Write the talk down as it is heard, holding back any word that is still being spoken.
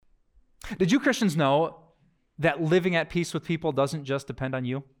Did you Christians know that living at peace with people doesn't just depend on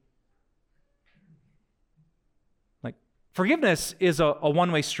you? Like, forgiveness is a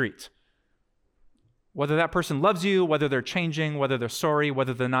one-way street. Whether that person loves you, whether they're changing, whether they're sorry,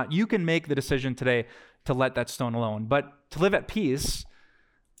 whether they're not, you can make the decision today to let that stone alone. But to live at peace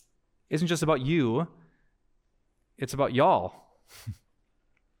isn't just about you, it's about y'all.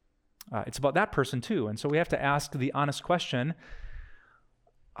 It's about that person too. And so we have to ask the honest question,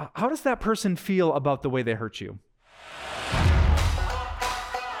 how does that person feel about the way they hurt you?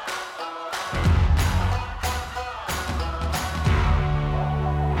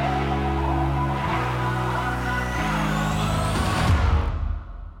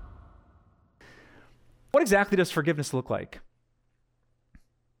 What exactly does forgiveness look like?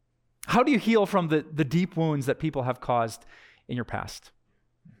 How do you heal from the deep wounds that people have caused in your past?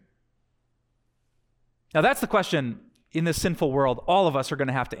 Now, that's the question in this sinful world all of us are going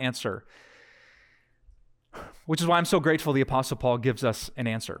to have to answer, which is why I'm so grateful the Apostle Paul gives us an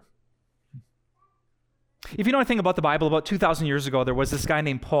answer. If you know anything about the Bible, about 2,000 years ago, there was this guy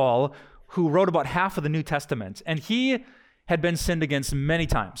named Paul who wrote about half of the New Testament, and he had been sinned against many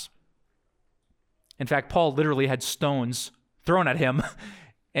times. In fact, Paul literally had stones thrown at him,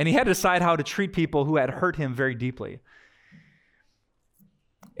 and he had to decide how to treat people who had hurt him very deeply.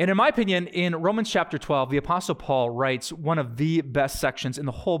 And in my opinion, in Romans chapter 12, the Apostle Paul writes one of the best sections in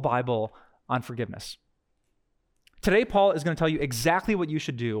the whole Bible on forgiveness. Today, Paul is going to tell you exactly what you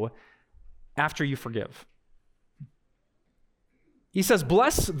should do after you forgive. He says,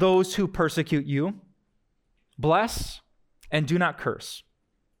 "Bless those who persecute you. Bless and do not curse.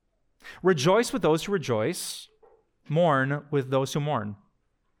 Rejoice with those who rejoice. Mourn with those who mourn.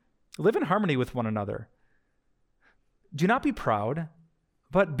 Live in harmony with one another. Do not be proud,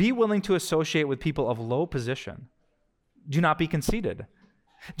 but be willing to associate with people of low position. Do not be conceited.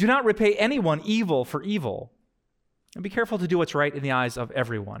 Do not repay anyone evil for evil. And be careful to do what's right in the eyes of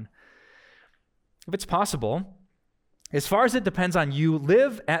everyone. If it's possible, as far as it depends on you,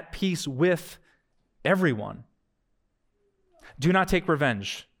 live at peace with everyone. Do not take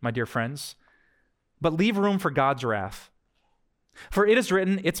revenge, my dear friends, but leave room for God's wrath. For it is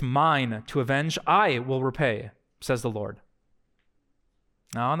written, 'It's mine to avenge, I will repay,' says the Lord."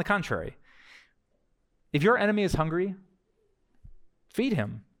 Now, on the contrary, if your enemy is hungry, feed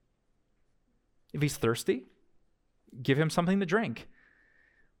him. If he's thirsty, give him something to drink.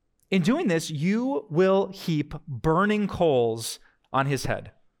 In doing this, you will heap burning coals on his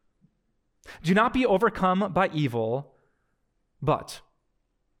head. Do not be overcome by evil, but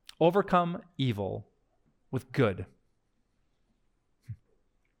overcome evil with good.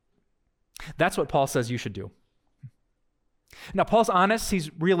 That's what Paul says you should do. Now, Paul's honest,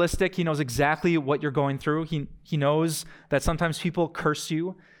 he's realistic, he knows exactly what you're going through. He knows that sometimes people curse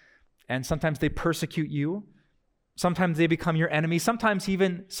you, and sometimes they persecute you. Sometimes they become your enemy. Sometimes he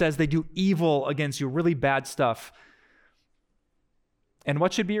even says they do evil against you, really bad stuff. And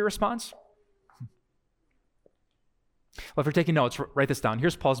what should be your response? Well, if you're taking notes, write this down.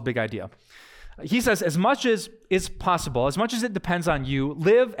 Here's Paul's big idea. He says, as much as is possible, as much as it depends on you,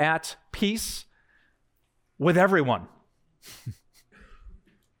 live at peace with everyone.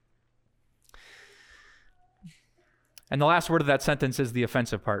 And the last word of that sentence is the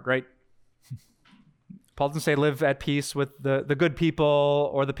offensive part, right? Paul doesn't say live at peace with the good people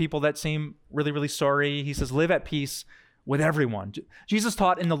or the people that seem really, really sorry. He says live at peace with everyone. Jesus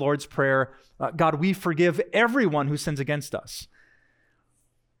taught in the Lord's Prayer, God, we forgive everyone who sins against us.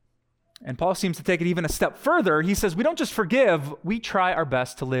 And Paul seems to take it even a step further. He says we don't just forgive, we try our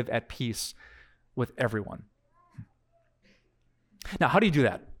best to live at peace with everyone. Now, how do you do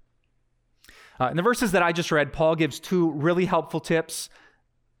that? In the verses that I just read, Paul gives two really helpful tips,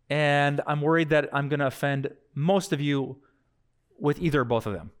 and I'm worried that I'm going to offend most of you with either or both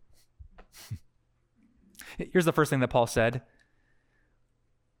of them. Here's the first thing that Paul said.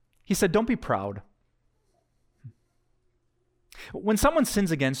 He said, don't be proud. When someone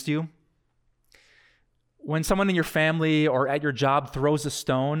sins against you, when someone in your family or at your job throws a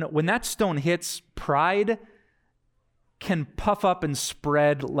stone, when that stone hits, pride can puff up and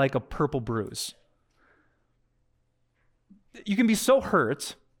spread like a purple bruise. You can be so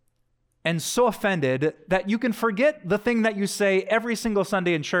hurt and so offended that you can forget the thing that you say every single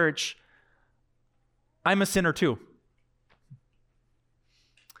Sunday in church, I'm a sinner too.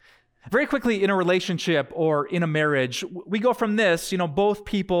 Very quickly in a relationship or in a marriage, we go from this, both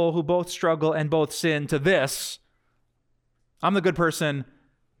people who both struggle and both sin, to this, I'm the good person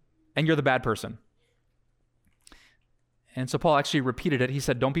and you're the bad person. And so Paul actually repeated it. He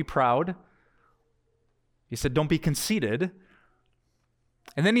said, don't be proud. He said, don't be conceited.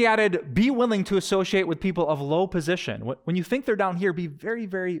 And then he added, be willing to associate with people of low position. When you think they're down here, be very,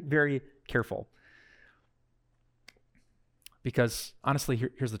 very, very careful. Because honestly,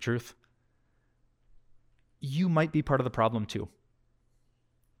 here's the truth. You might be part of the problem too.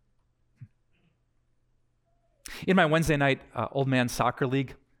 In my Wednesday night old man soccer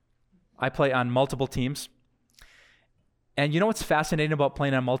league, I play on multiple teams. And you know what's fascinating about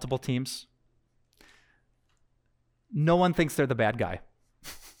playing on multiple teams? No one thinks they're the bad guy.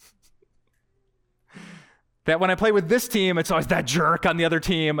 That when I play with this team, it's always that jerk on the other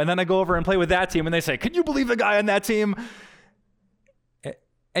team. And then I go over and play with that team and they say, can you believe the guy on that team?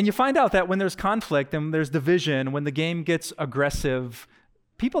 And you find out that when there's conflict and there's division, when the game gets aggressive,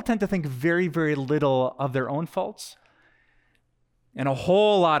 people tend to think very, very little of their own faults and a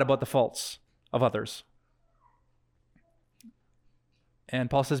whole lot about the faults of others. And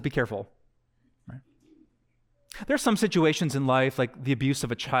Paul says, be careful. Right? There's some situations in life, like the abuse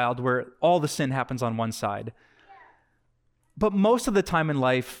of a child, where all the sin happens on one side. But most of the time in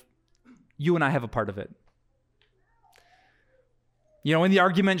life, you and I have a part of it. You know, in the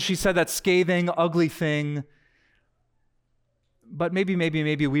argument, she said that scathing, ugly thing, but maybe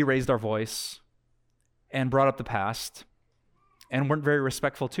we raised our voice and brought up the past and weren't very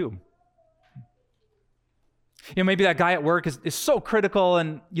respectful too. You know, maybe that guy at work is so critical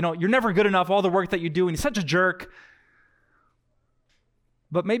and, you know, you're never good enough, all the work that you do, and he's such a jerk.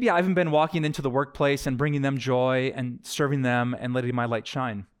 But maybe I haven't been walking into the workplace and bringing them joy and serving them and letting my light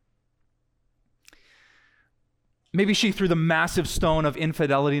shine. Maybe she threw the massive stone of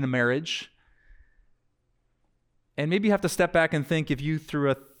infidelity in a marriage. And maybe you have to step back and think if you threw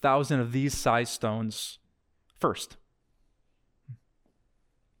 1,000 of these size stones first.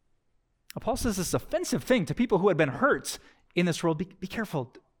 Paul says this offensive thing to people who had been hurt in this world. Be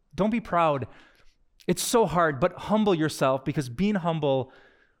careful. Don't be proud. It's so hard, but humble yourself because being humble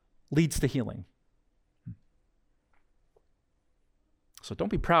leads to healing. So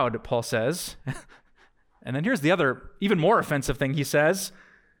don't be proud, Paul says. And then here's the other, even more offensive thing he says.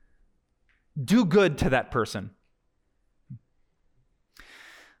 Do good to that person.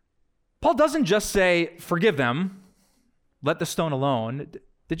 Paul doesn't just say, forgive them, let the stone alone.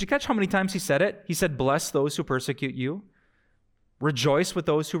 Did you catch how many times he said it? He said, bless those who persecute you. Rejoice with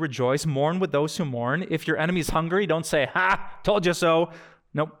those who rejoice. Mourn with those who mourn. If your enemy's hungry, don't say, ha, told you so.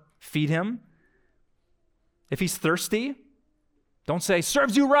 Nope, feed him. If he's thirsty, don't say,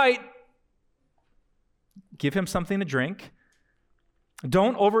 serves you right. Give him something to drink.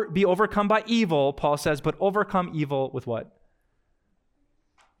 Don't be overcome by evil, Paul says, but overcome evil with what?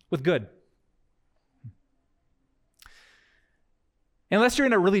 With good. Unless you're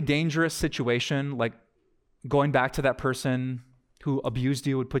in a really dangerous situation, like going back to that person who abused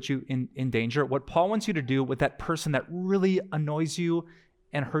you would put you in danger, what Paul wants you to do with that person that really annoys you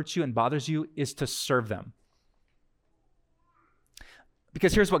and hurts you and bothers you is to serve them.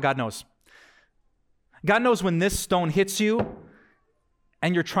 Because here's what God knows. God knows when this stone hits you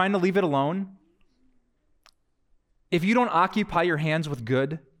and you're trying to leave it alone, if you don't occupy your hands with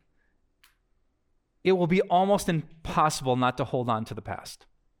good, it will be almost impossible not to hold on to the past.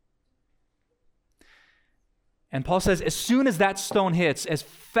 And Paul says, as soon as that stone hits, as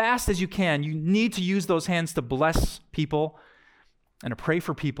fast as you can, you need to use those hands to bless people and to pray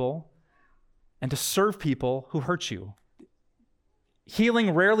for people and to serve people who hurt you.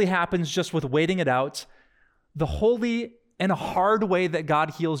 Healing rarely happens just with waiting it out. The holy and hard way that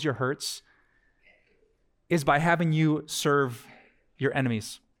God heals your hurts is by having you serve your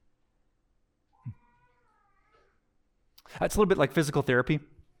enemies. It's a little bit like physical therapy.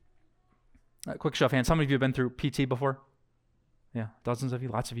 Quick show of hands. How many of you have been through PT before? Yeah, dozens of you,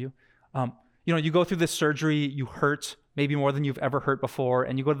 lots of you. You go through this surgery, you hurt maybe more than you've ever hurt before,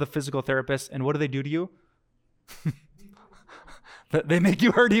 and you go to the physical therapist, and what do they do to you? They make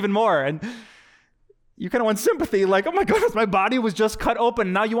you hurt even more, and you kind of want sympathy, like, oh my goodness, my body was just cut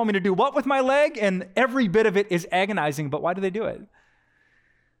open, now you want me to do what with my leg? And every bit of it is agonizing, but why do they do it?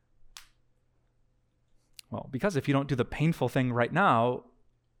 Well, because if you don't do the painful thing right now,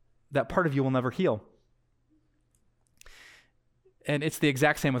 that part of you will never heal. And it's the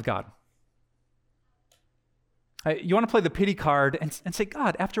exact same with God. You want to play the pity card and say,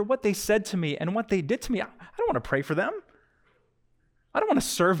 God, after what they said to me and what they did to me, I don't want to pray for them. I don't want to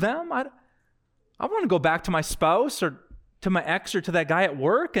serve them. I want to go back to my spouse or to my ex or to that guy at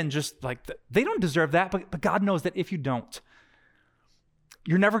work and just like, they don't deserve that. But God knows that if you don't,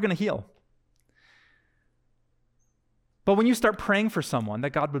 you're never going to heal. But when you start praying for someone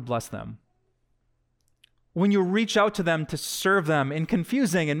that God would bless them, when you reach out to them to serve them in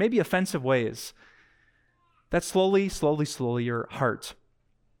confusing and maybe offensive ways, that slowly your heart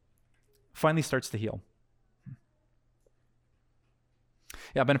finally starts to heal.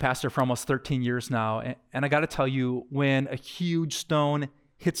 Yeah, I've been a pastor for almost 13 years now, and I got to tell you, when a huge stone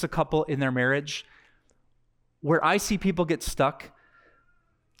hits a couple in their marriage, where I see people get stuck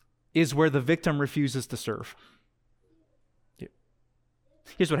is where the victim refuses to serve.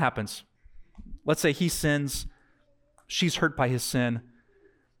 Here's what happens. Let's say he sins, she's hurt by his sin.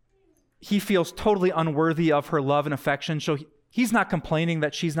 He feels totally unworthy of her love and affection, so he's not complaining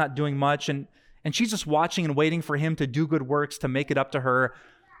that she's not doing much, and she's just watching and waiting for him to do good works to make it up to her.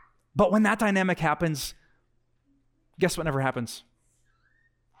 But when that dynamic happens, guess what never happens?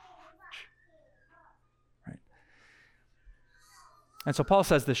 Right? And so Paul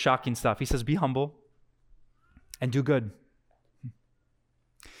says this shocking stuff. He says, be humble and do good.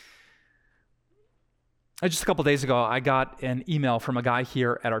 Just a couple days ago, I got an email from a guy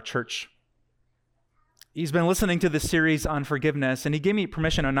here at our church. He's been listening to this series on forgiveness, and he gave me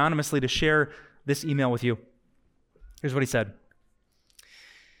permission anonymously to share this email with you. Here's what he said.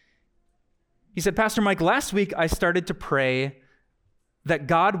 He said, Pastor Mike, last week I started to pray that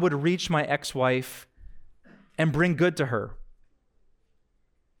God would reach my ex-wife and bring good to her.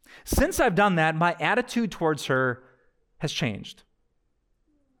 Since I've done that, my attitude towards her has changed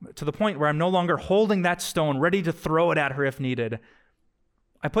to the point where I'm no longer holding that stone, ready to throw it at her if needed.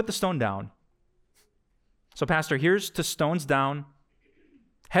 I put the stone down. So, Pastor, here's to stones down,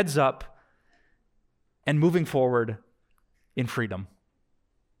 heads up, and moving forward in freedom.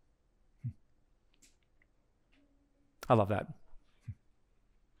 I love that.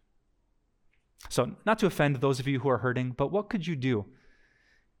 So, not to offend those of you who are hurting, but what could you do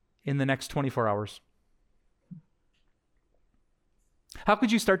in the next 24 hours? How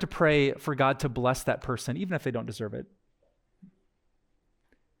could you start to pray for God to bless that person, even if they don't deserve it?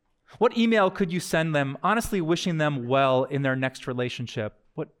 What email could you send them, honestly wishing them well in their next relationship?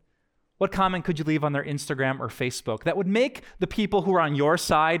 What comment could you leave on their Instagram or Facebook that would make the people who are on your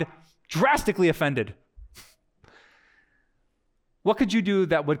side drastically offended? What could you do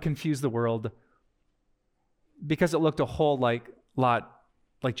that would confuse the world because it looked a whole lot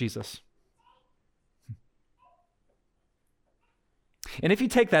like Jesus? And if you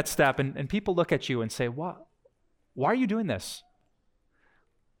take that step and people look at you and say, why are you doing this?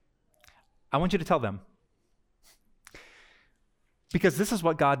 I want you to tell them. Because this is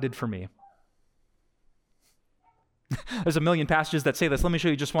what God did for me. There's a million passages that say this. Let me show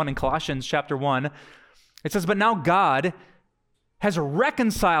you just one in Colossians chapter 1. It says, but now God has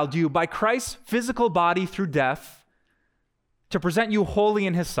reconciled you by Christ's physical body through death to present you holy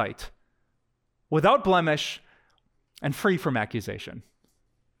in his sight, without blemish, and free from accusation.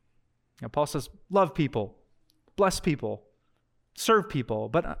 Now, Paul says, love people, bless people, serve people.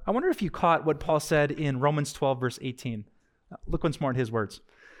 But I wonder if you caught what Paul said in Romans 12, verse 18. Look once more at his words.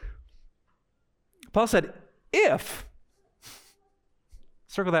 Paul said, if,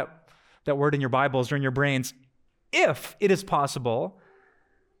 circle that word in your Bibles or in your brains, if it is possible,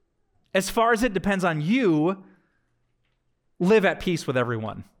 as far as it depends on you, live at peace with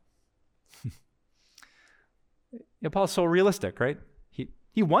everyone. Paul's so realistic, right?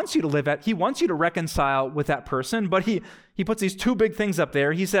 He wants you to he wants you to reconcile with that person, but he puts these two big things up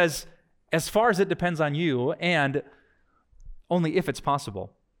there. He says, as far as it depends on you, and only if it's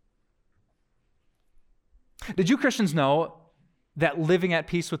possible. Did you Christians know that living at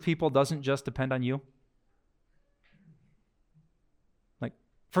peace with people doesn't just depend on you?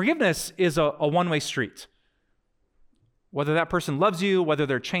 Forgiveness is a one-way street. Whether that person loves you, whether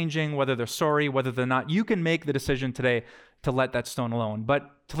they're changing, whether they're sorry, whether they're not, you can make the decision today to let that stone alone.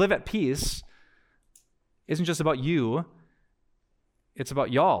 But to live at peace isn't just about you, it's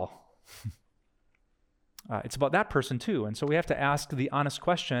about y'all. It's about that person too. And so we have to ask the honest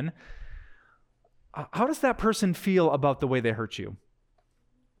question, how does that person feel about the way they hurt you?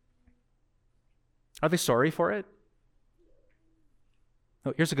 Are they sorry for it?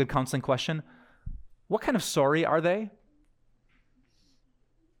 Oh, here's a good counseling question. What kind of sorry are they?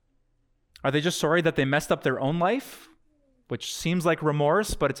 Are they just sorry that they messed up their own life, which seems like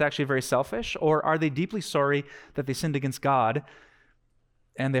remorse, but it's actually very selfish? Or are they deeply sorry that they sinned against God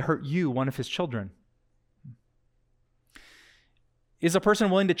and they hurt you, one of his children? Is a person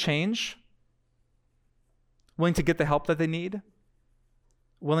willing to change? Willing to get the help that they need?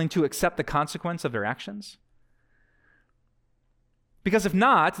 Willing to accept the consequence of their actions? Because if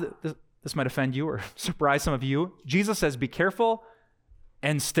not, this might offend you or surprise some of you, Jesus says, be careful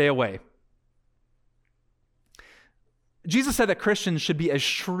and stay away. Jesus said that Christians should be as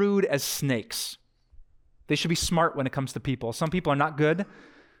shrewd as snakes. They should be smart when it comes to people. Some people are not good.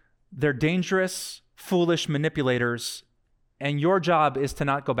 They're dangerous, foolish manipulators, and your job is to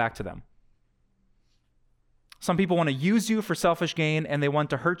not go back to them. Some people want to use you for selfish gain, and they want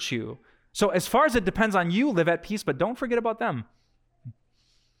to hurt you. So as far as it depends on you, live at peace, but don't forget about them.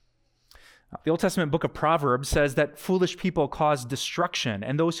 The Old Testament book of Proverbs says that foolish people cause destruction,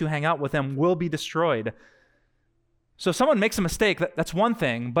 and those who hang out with them will be destroyed. So if someone makes a mistake, that's one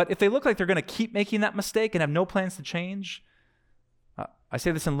thing, but if they look like they're going to keep making that mistake and have no plans to change, I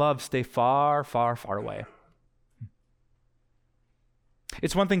say this in love, stay far, far, far away.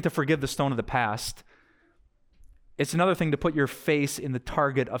 It's one thing to forgive the stone of the past. It's another thing to put your face in the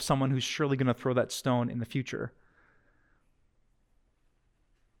target of someone who's surely going to throw that stone in the future.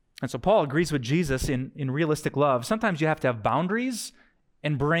 And so Paul agrees with Jesus in realistic love. Sometimes you have to have boundaries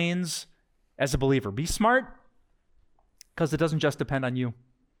and brains as a believer. Be smart, because it doesn't just depend on you.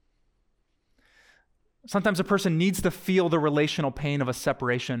 Sometimes a person needs to feel the relational pain of a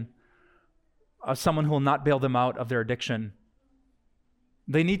separation, of someone who will not bail them out of their addiction.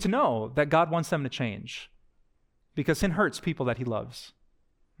 They need to know that God wants them to change, because sin hurts people that he loves.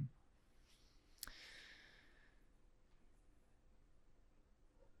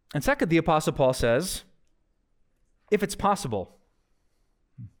 And second, the Apostle Paul says, if it's possible.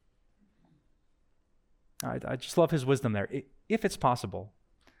 I just love his wisdom there. If it's possible.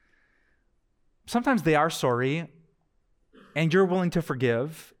 Sometimes they are sorry, and you're willing to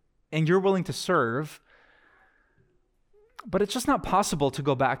forgive, and you're willing to serve, but it's just not possible to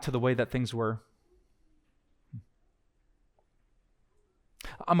go back to the way that things were.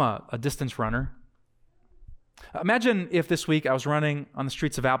 I'm a distance runner. Imagine if this week I was running on the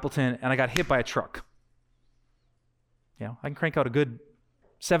streets of Appleton and I got hit by a truck. I can crank out a good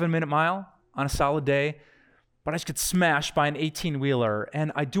 7-minute mile on a solid day, but I just get smashed by an 18-wheeler,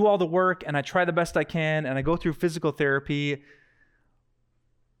 and I do all the work, and I try the best I can, and I go through physical therapy,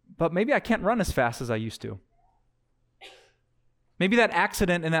 but maybe I can't run as fast as I used to. Maybe that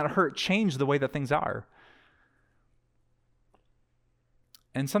accident and that hurt changed the way that things are.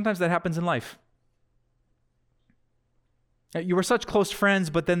 And sometimes that happens in life. You were such close friends,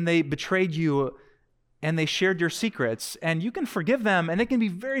 but then they betrayed you and they shared your secrets, and you can forgive them and they can be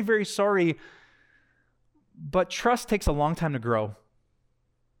very, very sorry, but trust takes a long time to grow.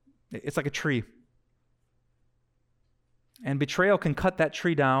 It's like a tree. And betrayal can cut that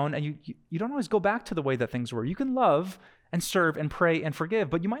tree down, and you don't always go back to the way that things were. You can love and serve and pray and forgive,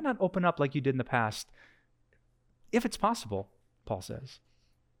 but you might not open up like you did in the past, if it's possible, Paul says.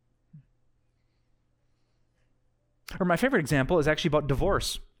 Or my favorite example is actually about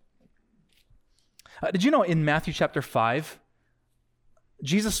divorce. Did you know in Matthew chapter 5,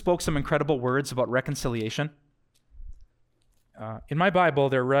 Jesus spoke some incredible words about reconciliation? In my Bible,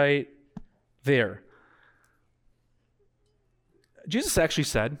 they're right there. Jesus actually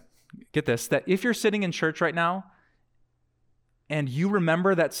said, get this, that if you're sitting in church right now and you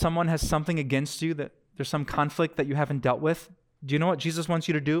remember that someone has something against you, that there's some conflict that you haven't dealt with, do you know what Jesus wants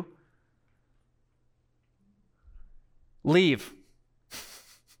you to do? Leave.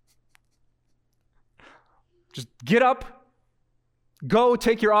 Just get up, go,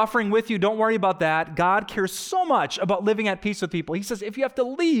 take your offering with you. Don't worry about that. God cares so much about living at peace with people. He says if you have to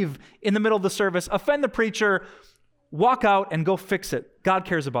leave in the middle of the service, offend the preacher, walk out and go fix it. God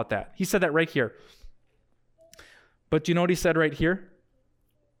cares about that. He said that right here. But do you know what he said right here?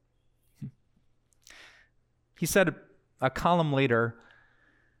 He said a column later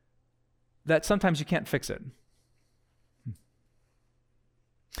that sometimes you can't fix it.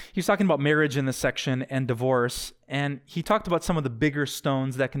 He's talking about marriage in this section and divorce, and he talked about some of the bigger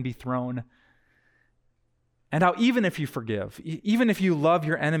stones that can be thrown, and how even if you forgive, even if you love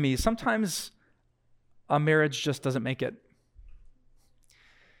your enemies, sometimes a marriage just doesn't make it.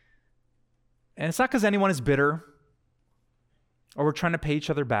 And it's not because anyone is bitter or we're trying to pay each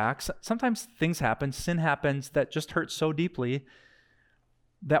other back. Sometimes things happen, sin happens that just hurts so deeply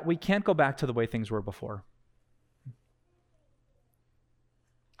that we can't go back to the way things were before.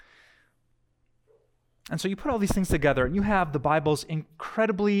 And so you put all these things together and you have the Bible's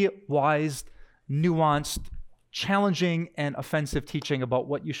incredibly wise, nuanced, challenging, and offensive teaching about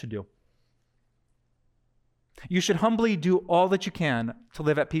what you should do. You should humbly do all that you can to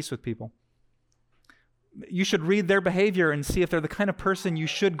live at peace with people. You should read their behavior and see if they're the kind of person you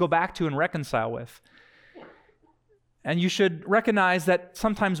should go back to and reconcile with. And you should recognize that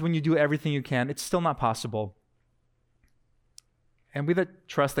sometimes when you do everything you can, it's still not possible. And we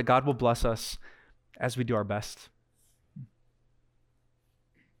trust that God will bless us as we do our best.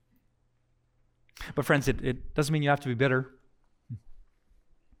 But friends, it doesn't mean you have to be bitter.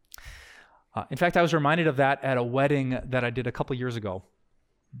 In fact, I was reminded of that at a wedding that I did a couple years ago.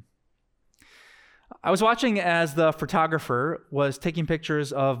 I was watching as the photographer was taking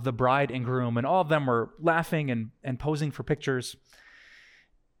pictures of the bride and groom, and all of them were laughing and posing for pictures.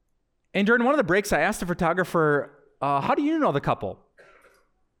 And during one of the breaks, I asked the photographer, how do you know the couple?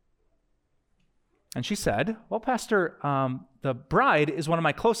 And she said, well, Pastor, the bride is one of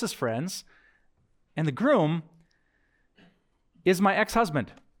my closest friends, and the groom is my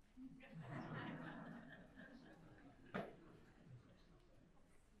ex-husband.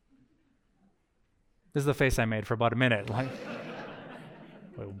 This is the face I made for about a minute. Like,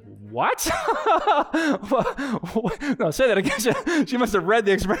 what? No, say that again. She must have read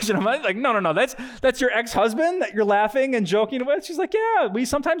the expression. I'm like, no, that's your ex-husband that you're laughing and joking with? She's like, yeah, we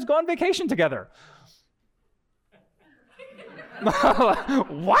sometimes go on vacation together.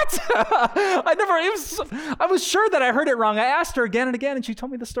 What? I was sure that I heard it wrong. I asked her again and again, and she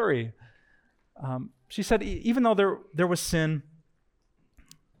told me the story. She said, even though there was sin,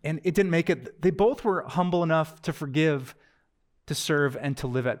 and it didn't make it, they both were humble enough to forgive, to serve, and to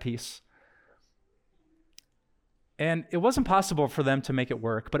live at peace. And it wasn't possible for them to make it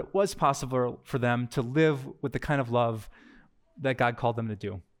work, but it was possible for them to live with the kind of love that God called them to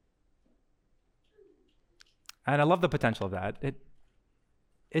do. And I love the potential of that.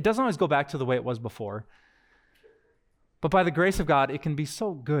 It doesn't always go back to the way it was before. But by the grace of God, it can be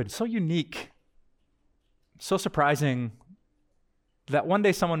so good, so unique, so surprising, that one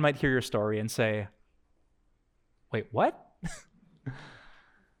day someone might hear your story and say, wait, what?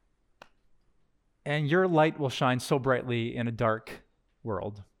 And your light will shine so brightly in a dark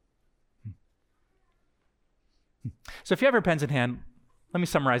world. So if you have your pens in hand, let me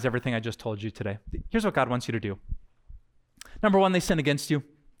summarize everything I just told you today. Here's what God wants you to do. Number one, they sin against you.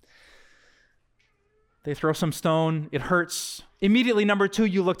 They throw some stone. It hurts. Immediately, number two,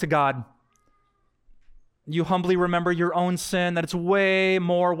 you look to God. You humbly remember your own sin, that it's way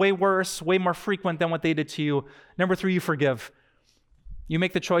worse, way more frequent than what they did to you. Number three, you forgive. You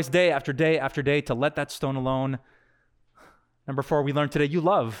make the choice day after day after day to let that stone alone. Number four, we learned today, you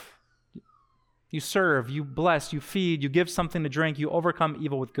love. You serve, you bless, you feed, you give something to drink, you overcome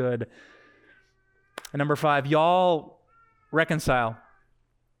evil with good. And number five, y'all reconcile.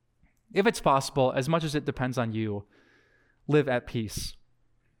 If it's possible, as much as it depends on you, live at peace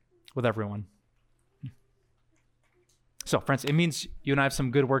with everyone. So, friends, it means you and I have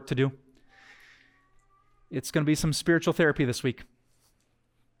some good work to do. It's going to be some spiritual therapy this week.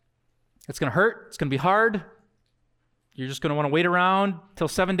 It's going to hurt. It's going to be hard. You're just going to want to wait around till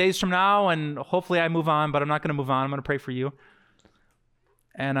 7 days from now, and hopefully I move on, but I'm not going to move on. I'm going to pray for you.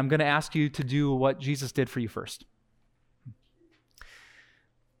 And I'm going to ask you to do what Jesus did for you first.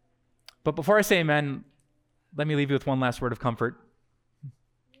 But before I say amen, let me leave you with one last word of comfort.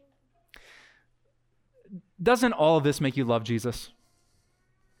 Doesn't all of this make you love Jesus?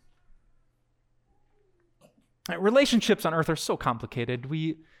 Relationships on earth are so complicated.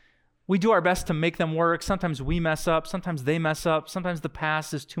 We do our best to make them work. Sometimes we mess up. Sometimes they mess up. Sometimes the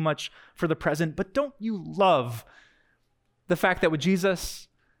past is too much for the present. But don't you love the fact that with Jesus,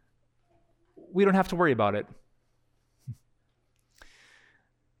 we don't have to worry about it?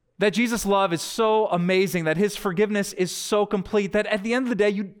 That Jesus' love is so amazing, that his forgiveness is so complete, that at the end of the day,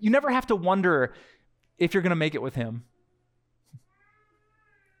 you never have to wonder if you're going to make it with him.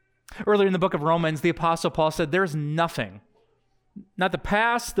 Earlier in the book of Romans, the Apostle Paul said, there's nothing, not the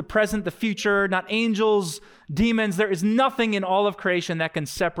past, the present, the future, not angels, demons, there is nothing in all of creation that can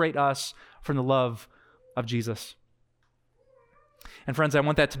separate us from the love of Jesus. And friends, I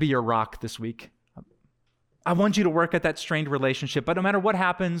want that to be your rock this week. I want you to work at that strained relationship, but no matter what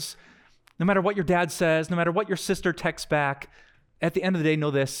happens, no matter what your dad says, no matter what your sister texts back, at the end of the day,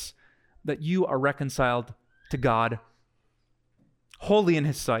 know this, that you are reconciled to God, holy in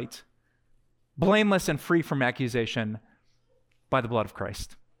his sight, blameless and free from accusation by the blood of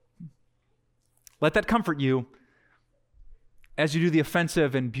Christ. Let that comfort you as you do the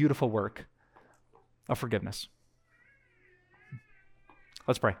offensive and beautiful work of forgiveness.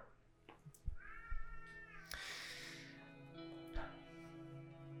 Let's pray.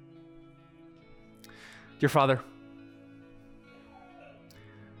 Dear Father,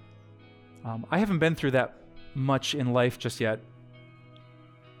 I haven't been through that much in life just yet,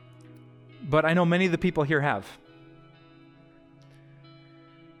 but I know many of the people here have.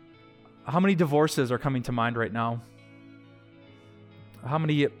 How many divorces are coming to mind right now? How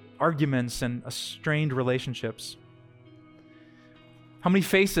many arguments and strained relationships? How many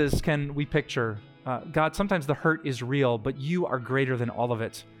faces can we picture? God, sometimes the hurt is real, but you are greater than all of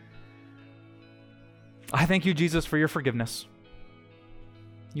it. I thank you, Jesus, for your forgiveness.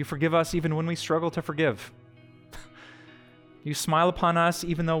 You forgive us even when we struggle to forgive. You smile upon us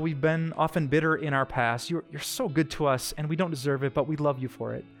even though we've been often bitter in our past. You're so good to us, and we don't deserve it, but we love you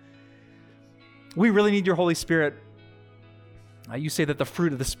for it. We really need your Holy Spirit. You say that the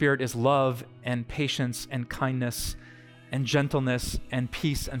fruit of the Spirit is love and patience and kindness and gentleness and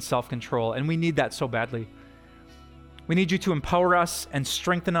peace and self-control, and we need that so badly. We need you to empower us and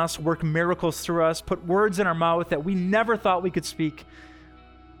strengthen us, work miracles through us, put words in our mouth that we never thought we could speak.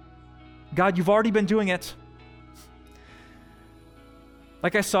 God, you've already been doing it.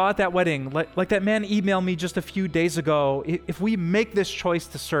 Like I saw at that wedding, like that man emailed me just a few days ago, if we make this choice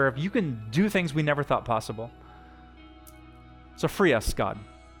to serve, you can do things we never thought possible. So free us, God,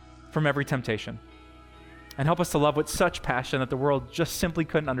 from every temptation. And help us to love with such passion that the world just simply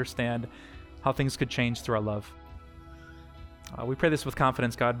couldn't understand how things could change through our love. We pray this with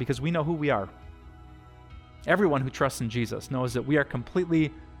confidence, God, because we know who we are. Everyone who trusts in Jesus knows that we are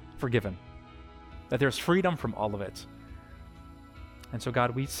completely forgiven, that there's freedom from all of it. And so,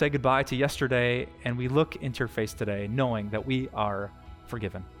 God, we say goodbye to yesterday and we look into your face today knowing that we are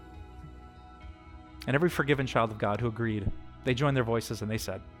forgiven. And every forgiven child of God who agreed, they joined their voices and they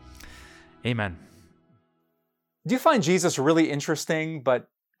said, Amen. Do you find Jesus really interesting but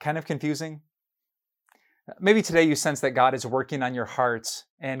kind of confusing? Maybe today you sense that God is working on your heart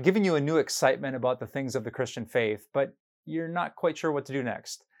and giving you a new excitement about the things of the Christian faith, but you're not quite sure what to do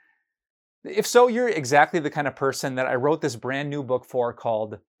next. If so, you're exactly the kind of person that I wrote this brand new book for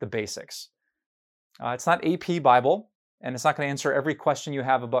called The Basics. It's not AP Bible, and it's not going to answer every question you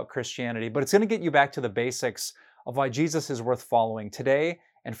have about Christianity, but it's going to get you back to the basics of why Jesus is worth following today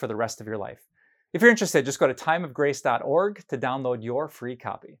and for the rest of your life. If you're interested, just go to timeofgrace.org to download your free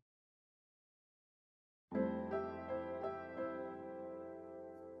copy.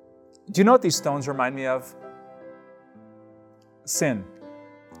 Do you know what these stones remind me of? Sin.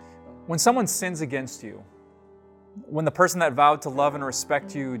 When someone sins against you, when the person that vowed to love and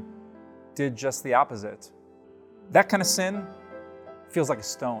respect you did just the opposite, that kind of sin feels like a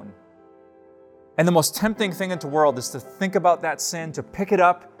stone. And the most tempting thing in the world is to think about that sin, to pick it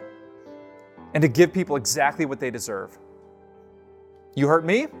up, and to give people exactly what they deserve. You hurt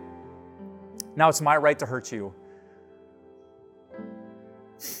me? Now it's my right to hurt you.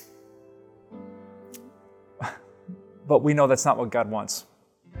 But we know that's not what God wants.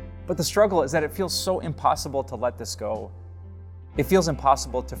 But the struggle is that it feels so impossible to let this go. It feels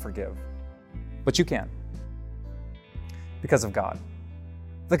impossible to forgive. But you can. Because of God.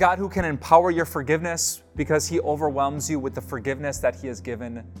 The God who can empower your forgiveness because He overwhelms you with the forgiveness that He has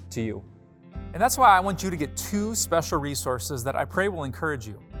given to you. And that's why I want you to get 2 special resources that I pray will encourage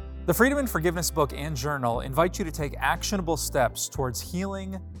you. The Freedom and Forgiveness book and journal invite you to take actionable steps towards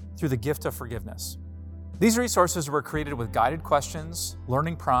healing through the gift of forgiveness. These resources were created with guided questions,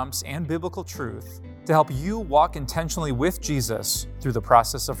 learning prompts, and biblical truth to help you walk intentionally with Jesus through the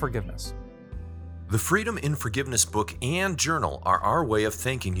process of forgiveness. The Freedom in Forgiveness book and journal are our way of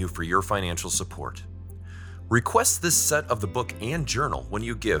thanking you for your financial support. Request this set of the book and journal when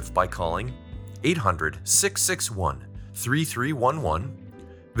you give by calling 800-661-3311,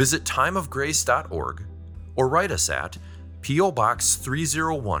 visit timeofgrace.org, or write us at P.O. Box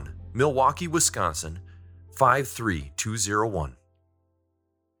 301, Milwaukee, Wisconsin, 53201.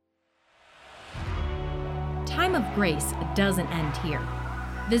 Time of Grace doesn't end here.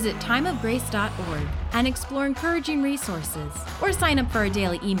 Visit timeofgrace.org and explore encouraging resources, or sign up for our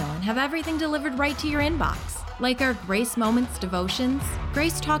daily email and have everything delivered right to your inbox, like our Grace Moments devotions,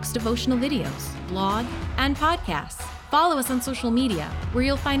 Grace Talks devotional videos, blog, and podcasts. Follow us on social media, where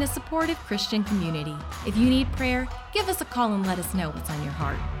you'll find a supportive Christian community. If you need prayer, give us a call and let us know what's on your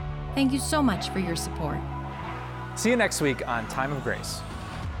heart. Thank you so much for your support. See you next week on Time of Grace.